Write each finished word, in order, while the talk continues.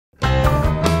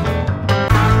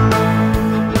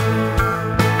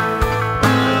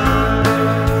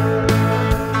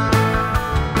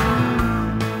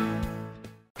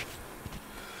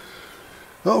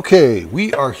Okay,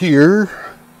 we are here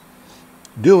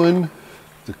doing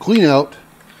the clean out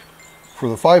for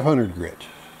the 500 grit.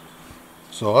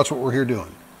 So that's what we're here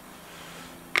doing.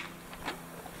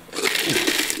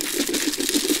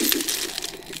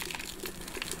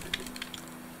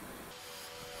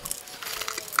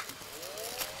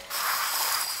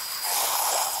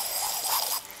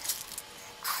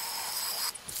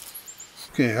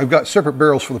 Okay, I've got separate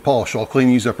barrels for the polish, so I'll clean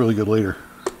these up really good later.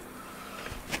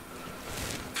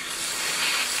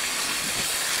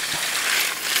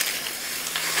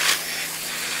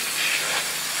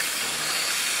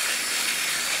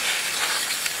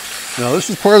 Now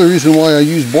this is part of the reason why I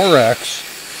use Borax,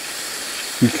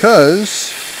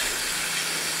 because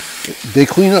they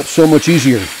clean up so much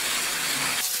easier.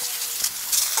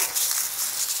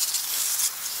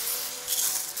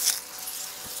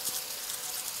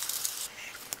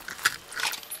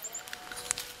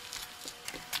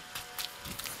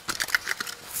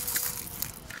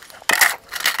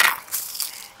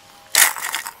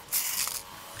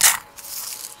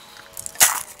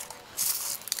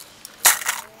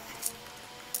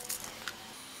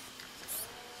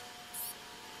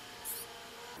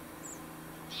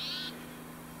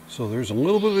 So there's a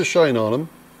little bit of a shine on them,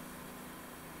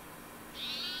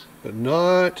 but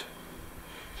not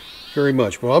very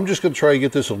much. But I'm just going to try to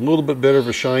get this a little bit better of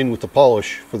a shine with the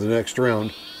polish for the next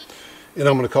round. And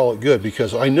I'm going to call it good,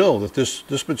 because I know that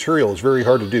this material is very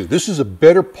hard to do. This is a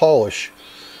better polish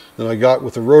than I got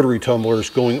with the rotary tumblers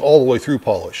going all the way through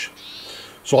polish.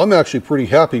 So I'm actually pretty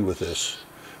happy with this.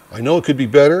 I know it could be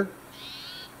better,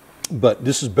 but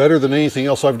this is better than anything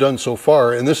else I've done so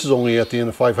far. And this is only at the end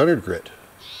of 500 grit.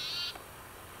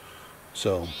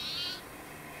 So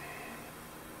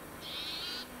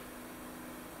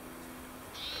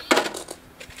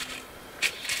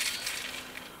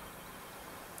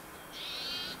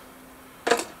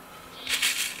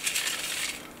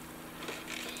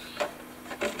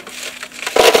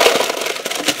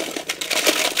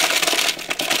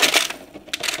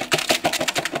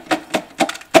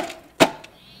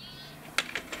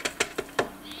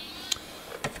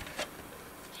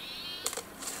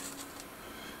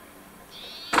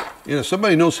if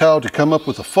somebody knows how to come up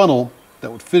with a funnel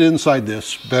that would fit inside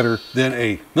this better than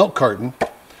a milk carton,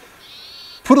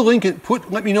 put a link in,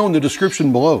 let me know in the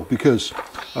description below, because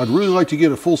I'd really like to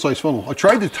get a full-size funnel. I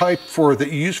tried the type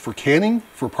that you use for canning,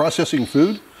 for processing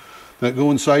food, that go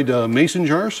inside mason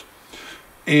jars,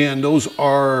 and those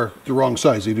are the wrong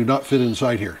size. They do not fit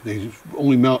inside here. They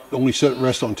only set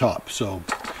rest on top. So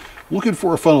looking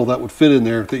for a funnel that would fit in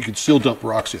there that you could still dump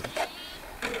rocks in.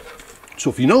 So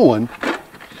if you know one,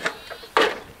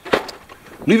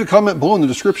 leave a comment below in the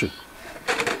description.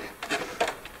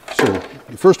 So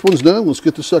the first one's done. Let's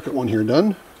get the second one here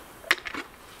done.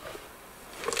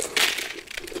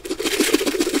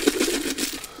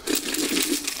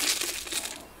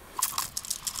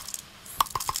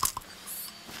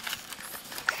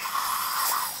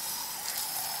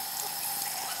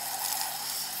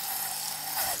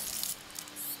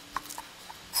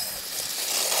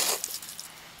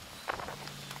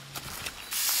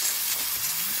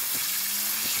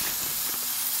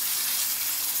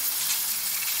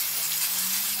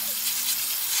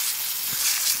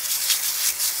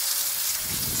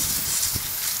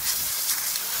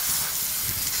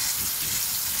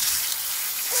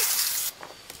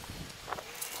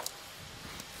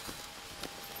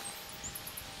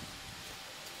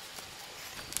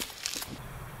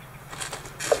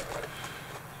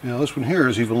 Now this one here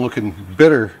is even looking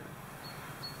better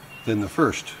than the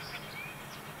first.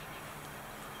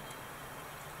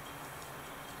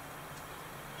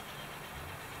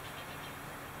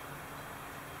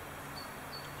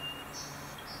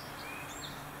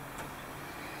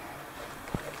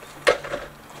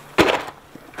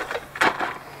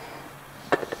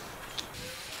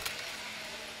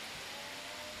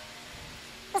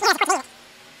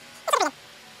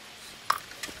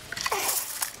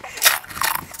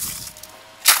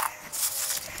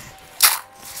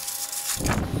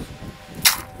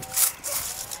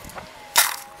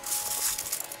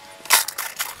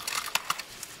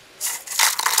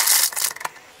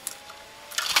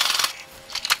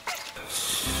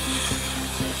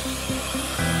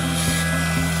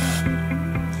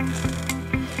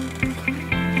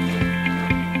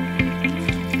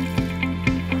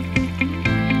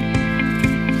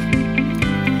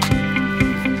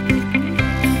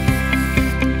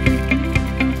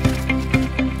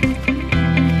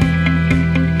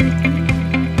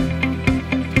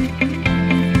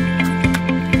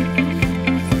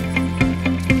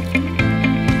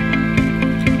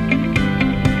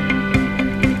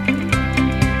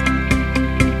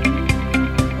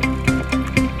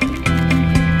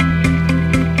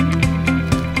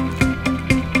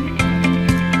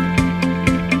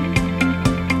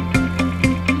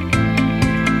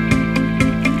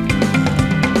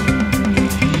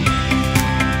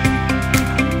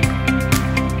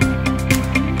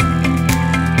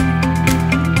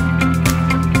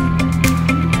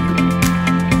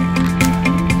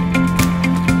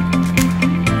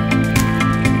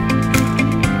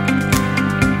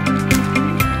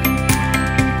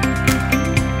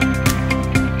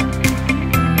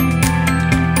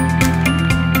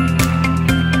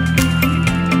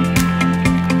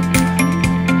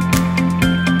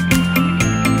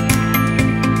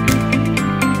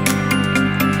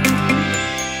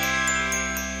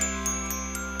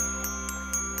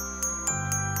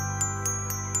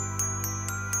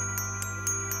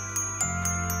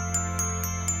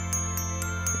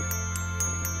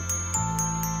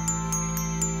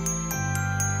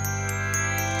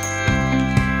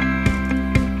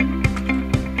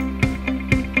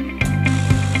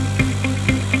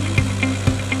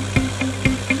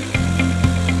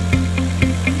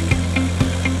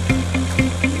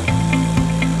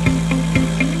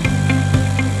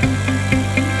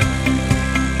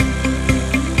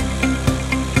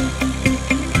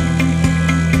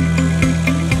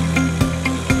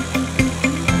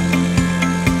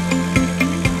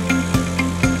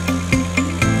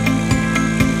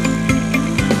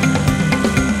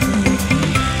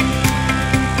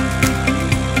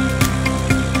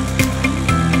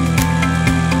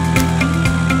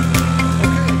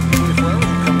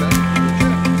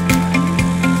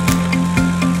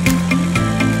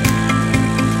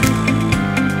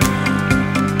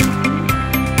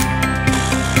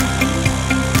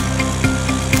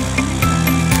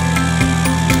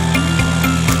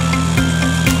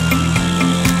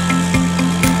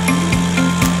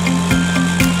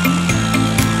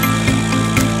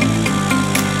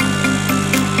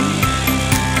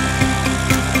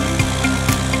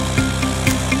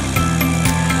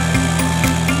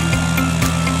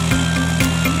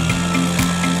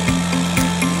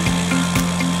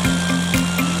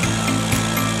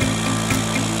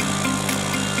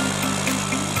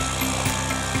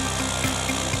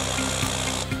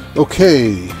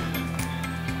 Okay,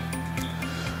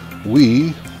 we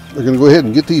are going to go ahead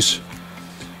and get these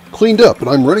cleaned up, and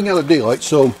I'm running out of daylight,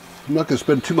 so I'm not going to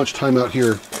spend too much time out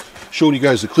here showing you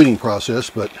guys the cleaning process,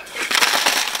 but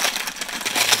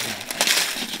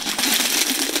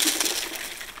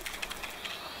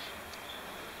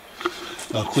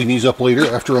I'll clean these up later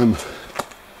after I'm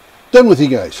done with you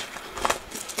guys.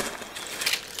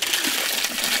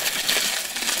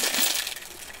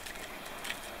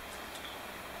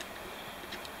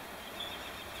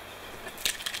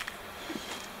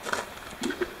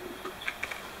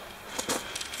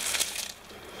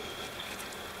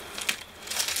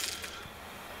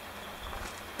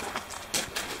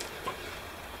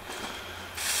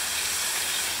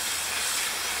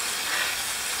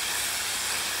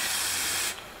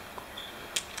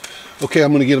 Okay,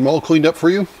 I'm going to get them all cleaned up for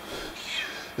you, and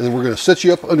then we're going to set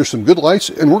you up under some good lights,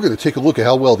 and we're going to take a look at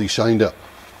how well these shined up.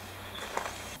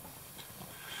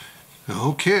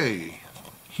 Okay,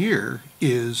 here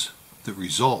is the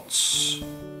results.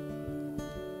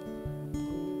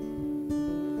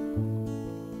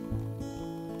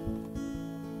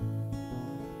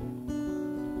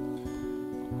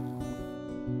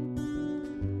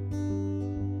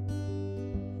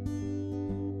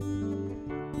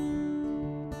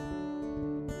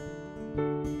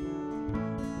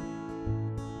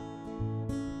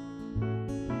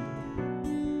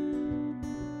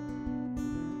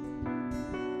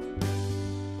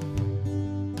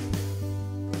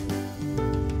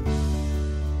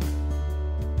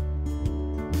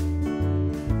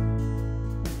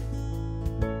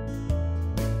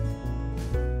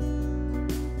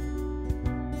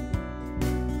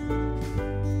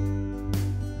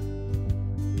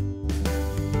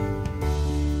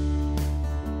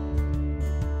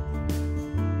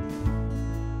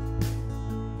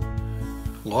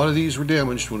 A lot of these were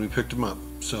damaged when we picked them up,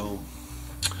 so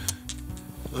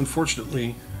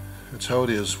unfortunately that's how it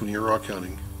is when you're rock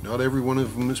counting. Not every one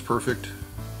of them is perfect,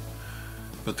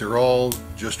 but they're all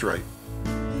just right.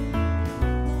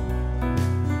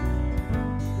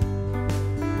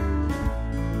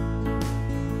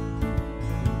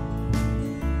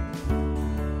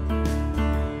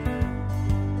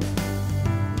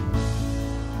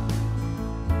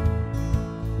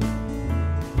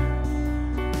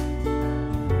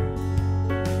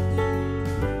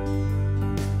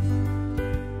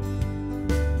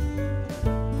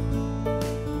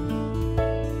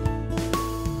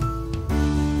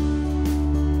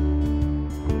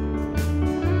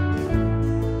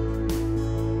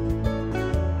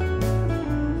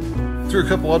 Threw a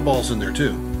couple oddballs in there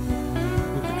too.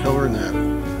 Look at the color in that.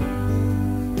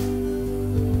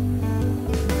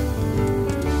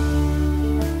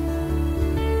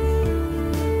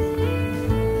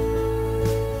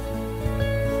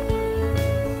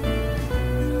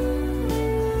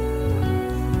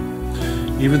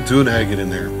 Even threw an agate in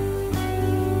there.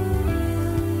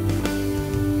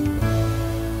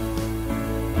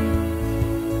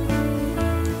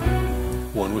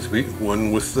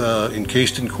 One with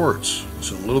encased in quartz.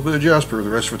 So a little bit of jasper, the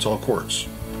rest of it's all quartz.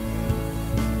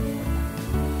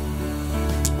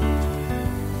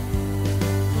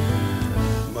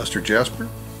 Mustard jasper.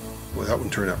 Well, that one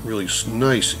turned out really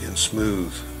nice and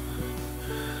smooth.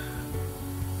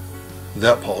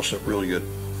 That polished up really good.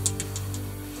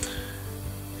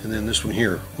 And then this one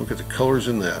here, look at the colors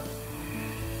in that.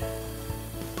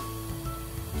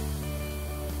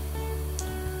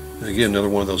 And again, another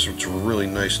one of those that's really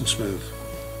nice and smooth.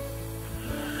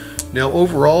 Now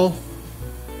overall,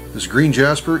 this green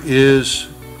jasper is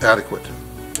adequate.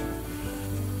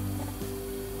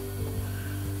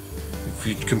 If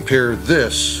you compare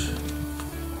this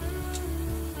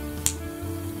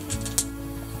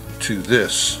to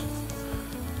this,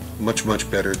 much, much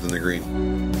better than the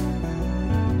green.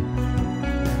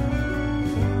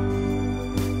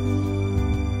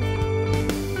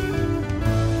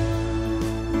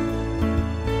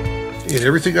 In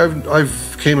everything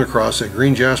I've came across, that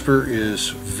green jasper is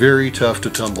very tough to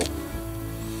tumble,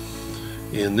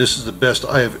 and this is the best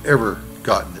I have ever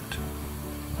gotten it.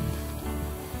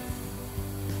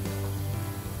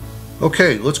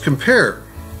 Okay, let's compare.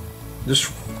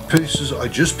 This pieces I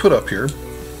just put up here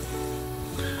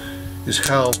is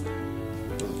how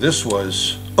this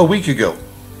was a week ago.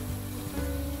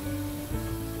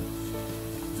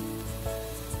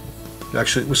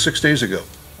 Actually, it was 6 days ago.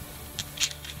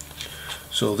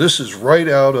 So this is right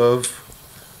out of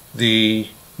the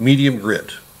medium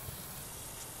grit.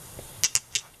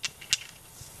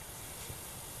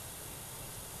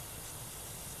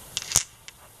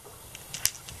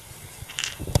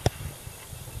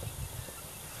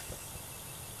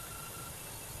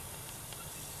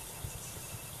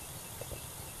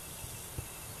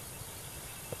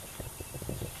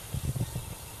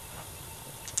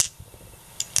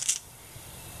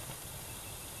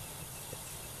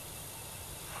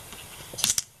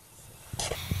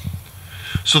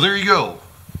 So there you go.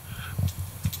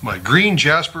 My green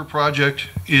Jasper project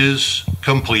is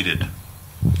completed.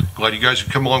 Glad you guys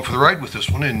could come along for the ride with this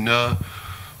one and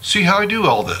see how I do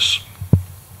all this.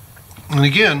 And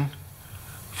again,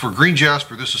 for green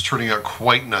Jasper, this is turning out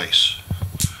quite nice.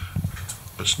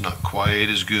 But it's not quite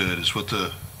as good as what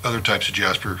the other types of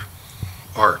Jasper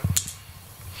are.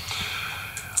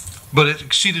 But it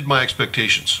exceeded my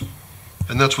expectations.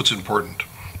 And that's what's important.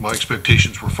 My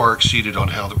expectations were far exceeded on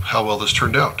how well this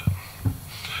turned out.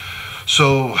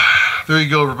 So there you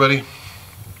go, everybody.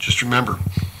 Just remember,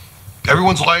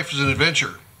 everyone's life is an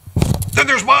adventure. Then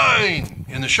there's mine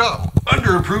in the shop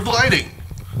under improved lighting.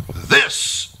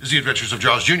 This is the Adventures of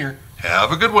Jaws Jr.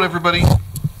 Have a good one, everybody.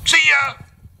 See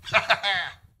ya!